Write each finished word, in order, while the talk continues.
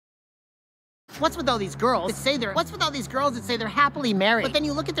What's with all these girls that say they're happily married? But then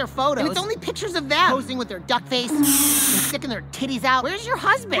you look at their photos, and it's only pictures of them posing with their duck face and sticking their titties out. Where's your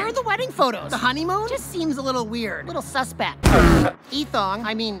husband? Where are the wedding photos? The honeymoon? Just seems a little weird. Little suspect.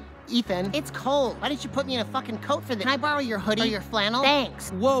 Ethan, it's cold. Why didn't you put me in a fucking coat for this? Can I borrow your hoodie or your flannel? Thanks.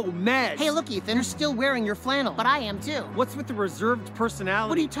 Whoa, Ned. Hey, look, Ethan, you're still wearing your flannel. But I am too. What's with the reserved personality?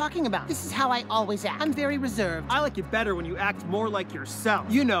 What are you talking about? This is how I always act. I'm very reserved. I like it better when you act more like yourself.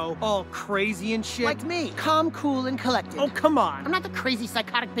 You know, all crazy and shit. Like me. Calm, cool, and collected. Oh, come on. I'm not the crazy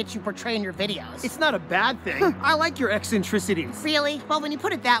psychotic bitch you portray in your videos. It's not a bad thing. I like your eccentricities. Really? Well, when you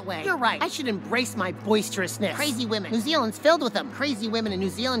put it that way, you're right. I should embrace my boisterousness. Crazy women. New Zealand's filled with them. Crazy women in New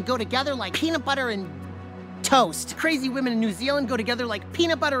Zealand go together like peanut butter and toast. Crazy women in New Zealand go together like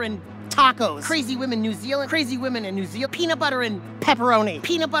peanut butter and tacos. Crazy women in New Zealand, peanut butter and pepperoni.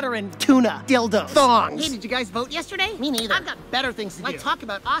 Peanut butter and tuna. Dildos. Thongs. Hey, did you guys vote yesterday? Me neither. I've got better things to do. I talk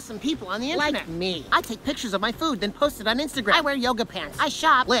about awesome people on the internet. Like me. I take pictures of my food, then post it on Instagram. I wear yoga pants. I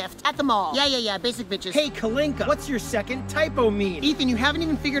shop, lift, at the mall. Yeah, basic bitches. Hey, Kalinka, what's your second typo mean? Ethan, you haven't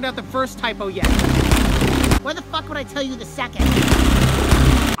even figured out the first typo yet. Why the fuck would I tell you the second?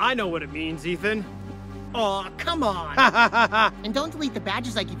 I know what it means, Ethan. Aw, come on. And don't delete the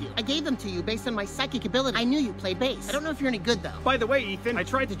badges I give you. I gave them to you based on my psychic ability. I knew you played bass. I don't know if you're any good, though. By the way, Ethan, I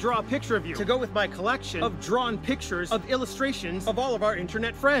tried to draw a picture of you to go with my collection of drawn pictures of illustrations of all of our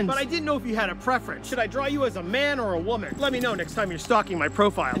internet friends. But I didn't know if you had a preference. Should I draw you as a man or a woman? Let me know next time you're stalking my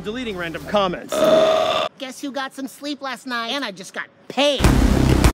profile and deleting random comments. Guess who got some sleep last night? And I just got paid.